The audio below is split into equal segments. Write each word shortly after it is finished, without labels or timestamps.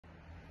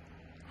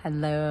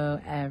Hello,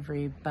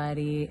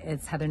 everybody.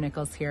 It's Heather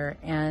Nichols here,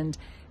 and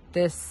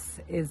this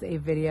is a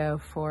video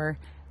for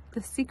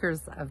the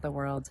seekers of the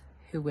world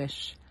who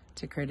wish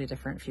to create a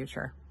different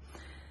future.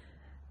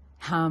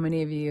 How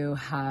many of you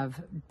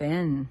have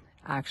been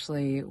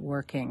actually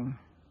working,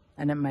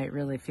 and it might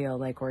really feel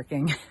like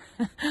working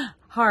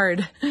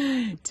hard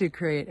to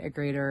create a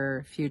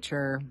greater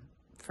future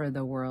for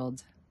the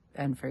world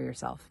and for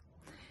yourself?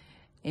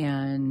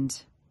 And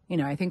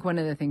I think one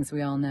of the things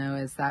we all know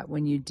is that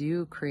when you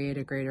do create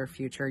a greater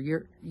future,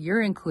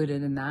 you're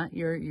included in that.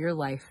 Your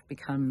life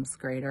becomes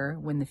greater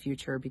when the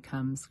future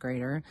becomes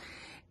greater.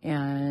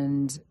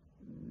 And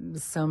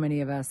so many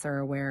of us are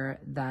aware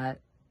that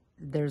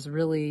there's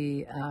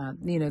really,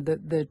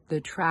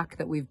 the track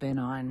that we've been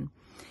on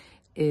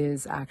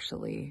is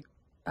actually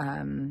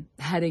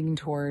heading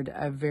toward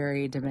a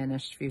very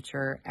diminished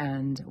future,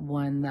 and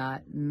one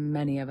that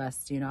many of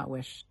us do not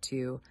wish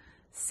to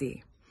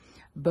see,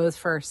 both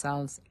for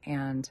ourselves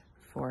and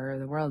for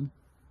the world.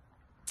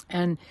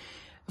 And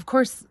of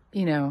course,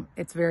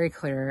 it's very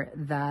clear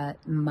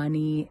that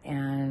money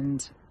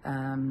and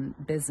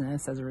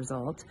business as a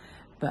result,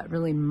 but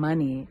really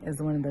money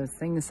is one of those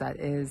things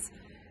that is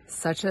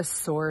such a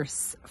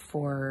source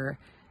for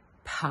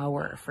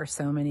power for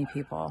so many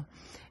people.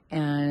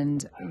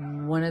 And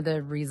one of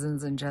the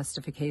reasons and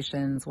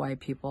justifications why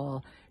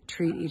people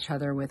treat each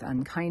other with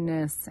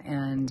unkindness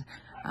and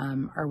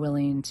are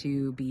willing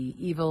to be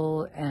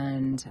evil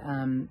and,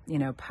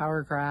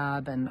 power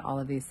grab and all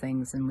of these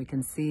things. And we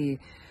can see,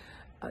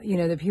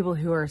 the people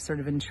who are sort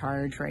of in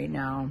charge right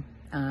now,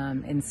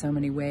 in so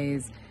many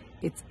ways,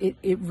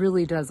 it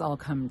really does all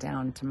come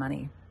down to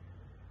money.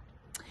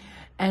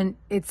 And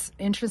it's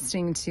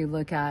interesting to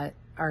look at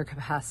our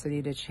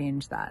capacity to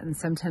change that. And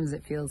sometimes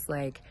it feels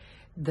like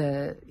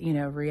the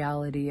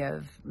reality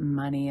of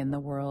money in the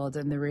world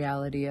and the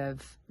reality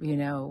of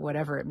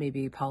whatever it may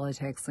be,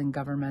 politics and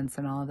governments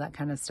and all of that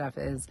kind of stuff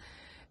is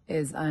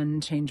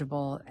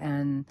unchangeable.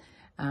 And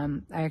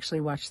I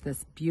actually watched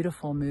this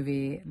beautiful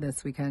movie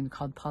this weekend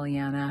called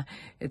Pollyanna.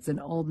 It's an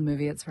old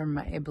movie. It's from,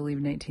 I believe,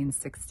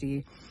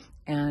 1960,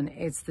 and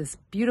it's this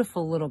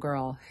beautiful little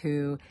girl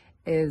who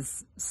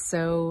is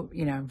so,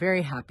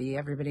 very happy.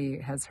 Everybody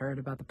has heard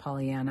about the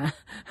Pollyanna.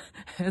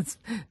 It's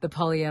the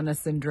Pollyanna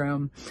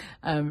syndrome.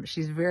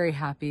 She's very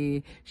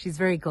happy. She's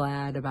very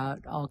glad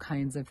about all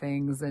kinds of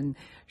things. And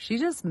she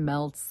just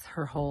melts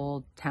her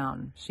whole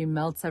town. She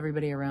melts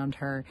everybody around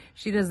her.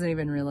 She doesn't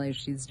even realize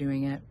she's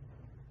doing it.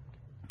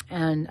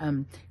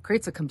 And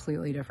creates a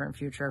completely different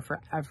future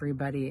for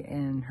everybody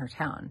in her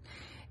town.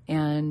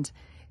 And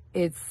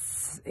it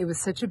was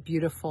such a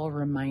beautiful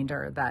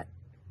reminder that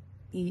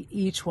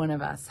each one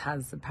of us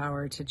has the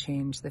power to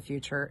change the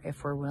future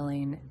if we're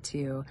willing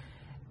to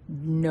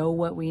know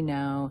what we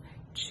know,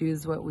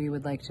 choose what we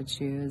would like to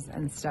choose,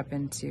 and step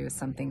into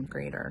something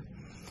greater.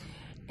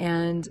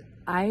 And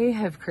I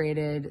have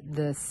created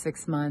this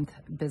 6-month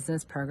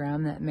business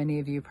program that many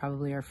of you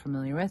probably are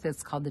familiar with.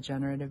 It's called the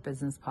Generative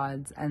Business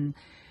Pods. And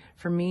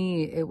for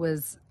me,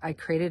 I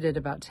created it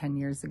about 10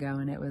 years ago,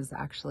 and it was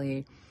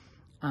actually,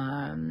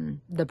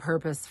 the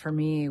purpose for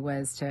me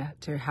was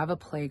to have a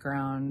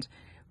playground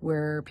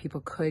where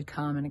people could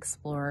come and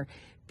explore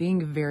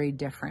being very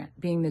different,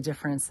 being the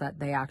difference that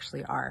they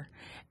actually are,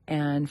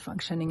 and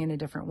functioning in a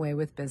different way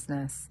with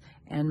business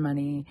and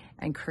money,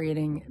 and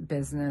creating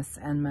business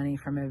and money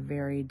from a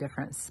very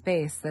different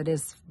space that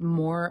is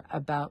more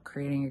about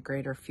creating a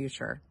greater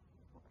future.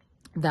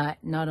 That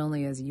not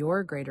only is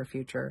your greater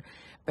future,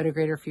 but a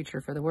greater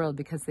future for the world,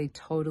 because they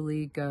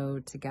totally go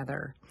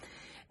together.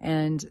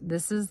 And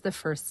this is the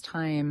first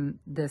time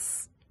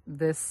this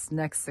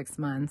next 6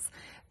 months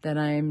that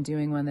I'm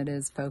doing one that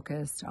is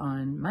focused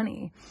on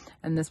money.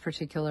 And this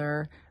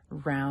particular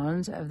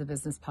round of the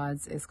business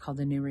pods is called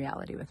The New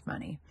Reality with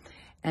Money.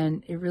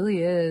 And it really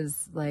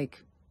is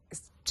like,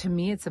 to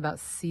me, it's about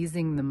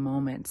seizing the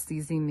moment,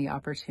 seizing the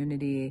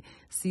opportunity,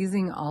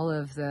 seizing all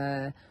of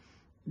the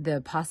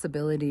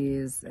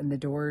possibilities and the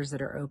doors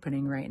that are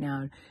opening right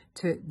now,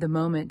 to the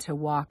moment to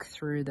walk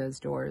through those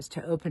doors,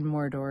 to open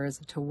more doors,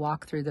 to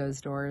walk through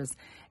those doors,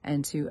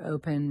 and to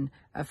open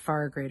a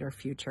far greater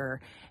future,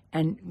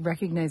 and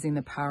recognizing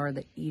the power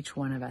that each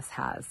one of us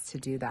has to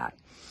do that.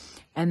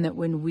 And that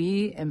when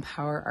we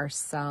empower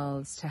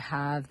ourselves to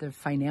have the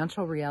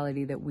financial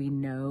reality that we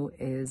know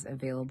is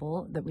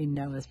available, that we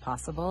know is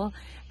possible,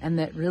 and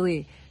that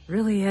really,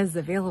 really is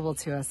available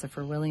to us if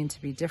we're willing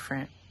to be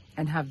different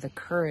and have the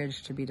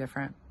courage to be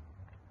different.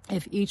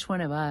 If each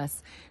one of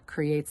us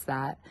creates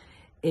that,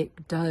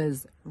 it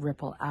does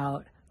ripple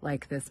out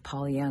like this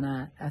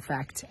Pollyanna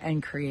effect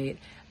and create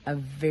a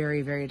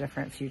very, very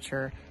different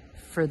future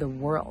for the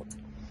world.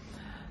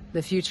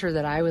 The future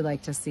that I would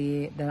like to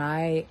see, that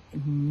I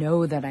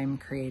know that I'm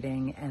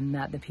creating, and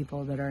that the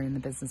people that are in the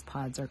business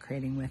pods are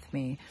creating with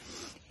me,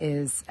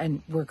 is,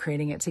 and we're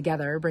creating it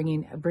together,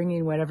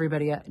 bringing what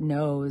everybody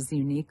knows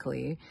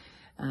uniquely.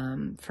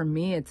 For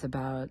me, it's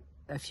about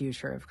a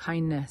future of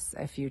kindness,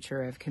 a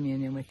future of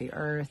communion with the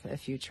earth, a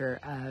future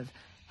of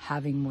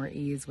having more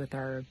ease with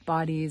our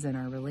bodies and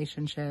our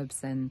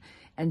relationships, and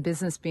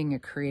business being a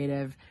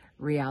creative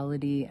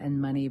reality,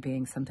 and money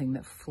being something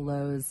that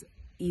flows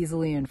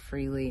easily and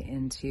freely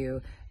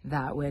into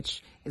that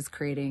which is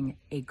creating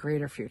a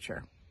greater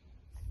future.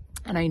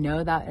 And I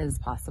know that is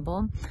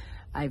possible.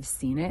 I've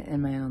seen it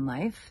in my own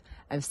life.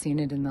 I've seen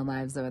it in the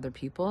lives of other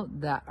people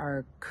that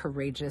are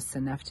courageous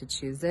enough to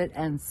choose it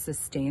and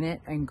sustain it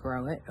and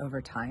grow it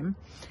over time.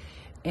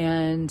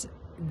 And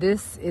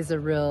this is a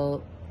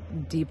real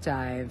deep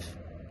dive,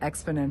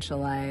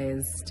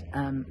 exponentialized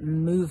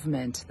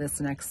movement this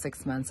next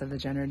 6 months of the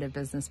Generative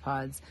Business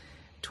Pods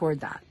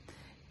toward that,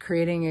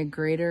 creating a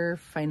greater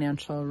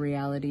financial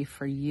reality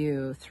for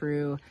you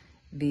through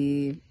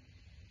the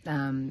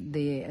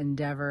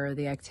endeavor,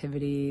 the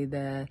activity,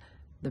 the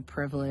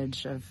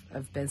privilege of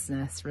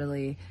business,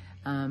 really,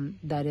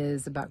 that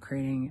is about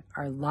creating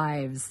our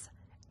lives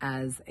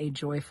as a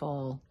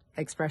joyful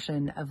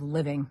expression of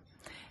living,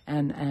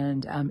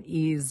 and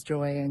ease,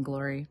 joy, and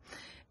glory,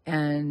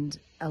 and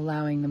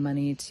allowing the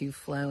money to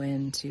flow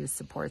in to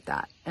support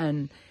that.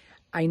 And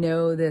I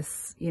know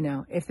this,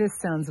 if this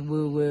sounds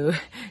woo-woo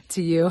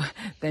to you,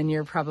 then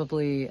you're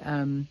probably,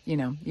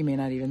 you may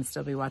not even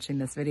still be watching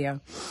this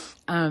video.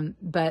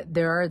 But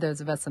there are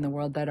those of us in the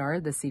world that are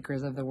the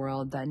seekers of the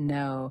world that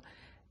know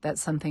that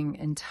something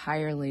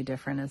entirely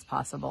different is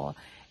possible.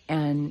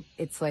 And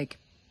it's like,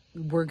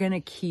 we're going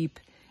to keep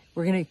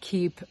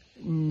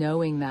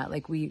knowing that,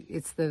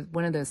 it's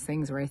one of those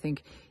things where I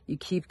think you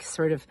keep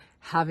sort of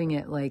having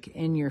it like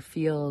in your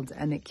field,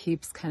 and it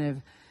keeps kind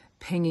of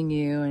pinging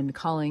you and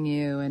calling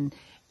you, and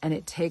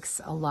it takes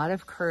a lot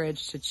of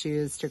courage to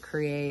choose to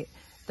create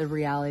the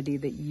reality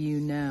that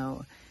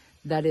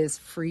that is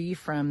free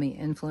from the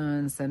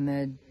influence and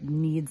the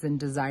needs and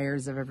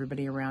desires of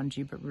everybody around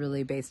you, but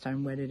really based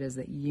on what it is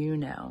that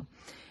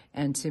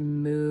and to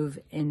move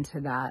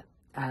into that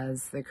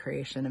as the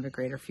creation of a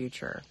greater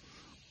future,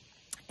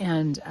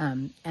 and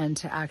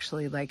to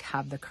actually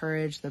have the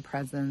courage, the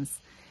presence,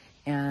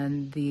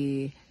 and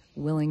the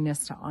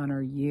willingness to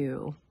honor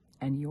you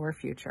and your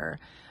future,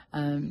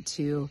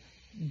 to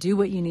do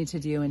what you need to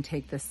do and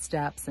take the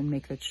steps and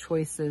make the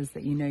choices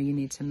that you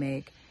need to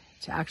make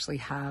to actually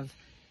have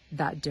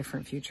that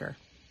different future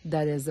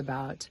that is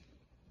about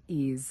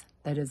ease,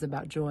 that is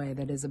about joy,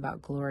 that is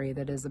about glory,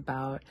 that is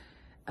about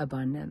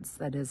abundance,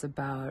 that is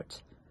about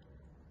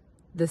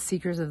the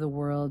seekers of the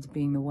world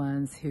being the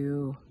ones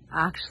who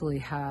actually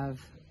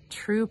have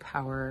true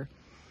power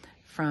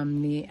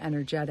from the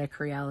energetic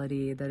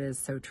reality that is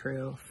so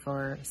true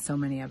for so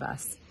many of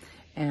us,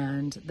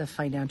 and the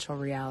financial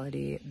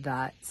reality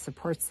that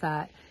supports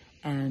that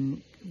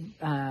and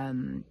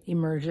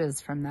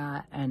emerges from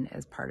that and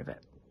is part of it.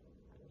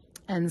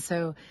 And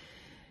so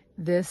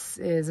this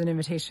is an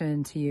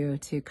invitation to you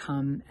to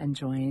come and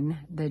join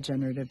the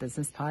Generative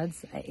Business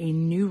Pods, a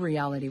new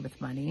reality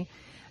with money.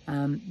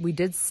 We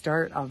did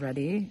start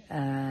already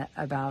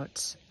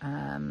about,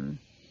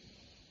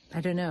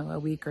 a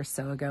week or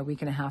so ago,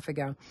 week and a half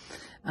ago.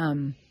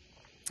 The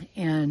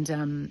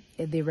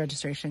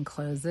registration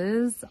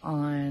closes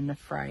on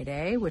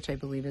Friday, which I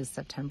believe is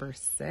September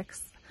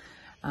 6th.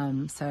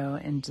 So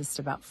in just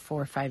about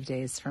 4 or 5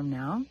 days from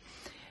now.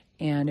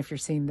 And if you're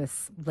seeing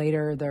this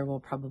later, there will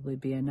probably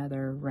be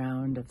another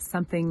round of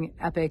something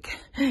epic.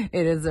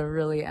 It is a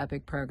really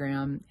epic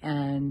program.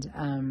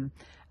 And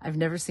I've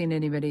never seen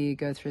anybody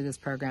go through this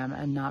program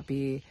and not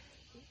be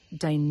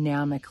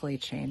dynamically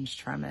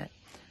changed from it.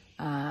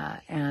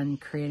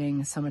 And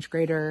creating so much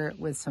greater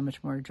with so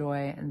much more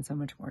joy and so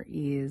much more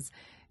ease.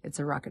 It's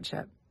a rocket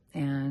ship.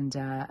 And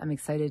I'm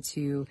excited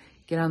to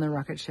get on the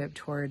rocket ship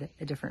toward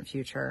a different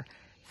future,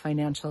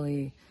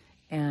 financially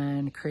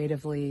and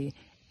creatively,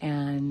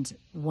 and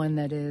one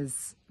that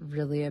is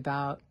really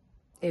about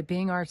it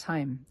being our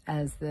time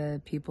as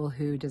the people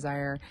who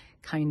desire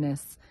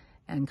kindness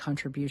and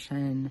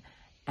contribution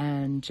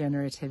and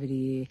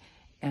generativity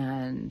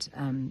and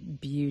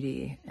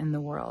beauty in the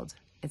world.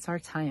 It's our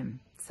time.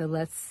 So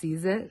let's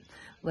seize it.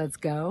 Let's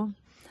go.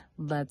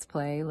 Let's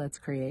play. Let's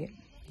create.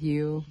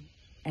 You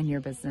and your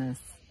business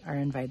are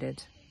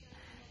invited.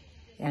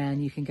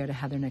 And you can go to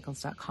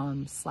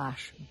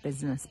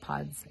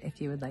heathernichols.com/businesspods if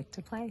you would like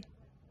to play.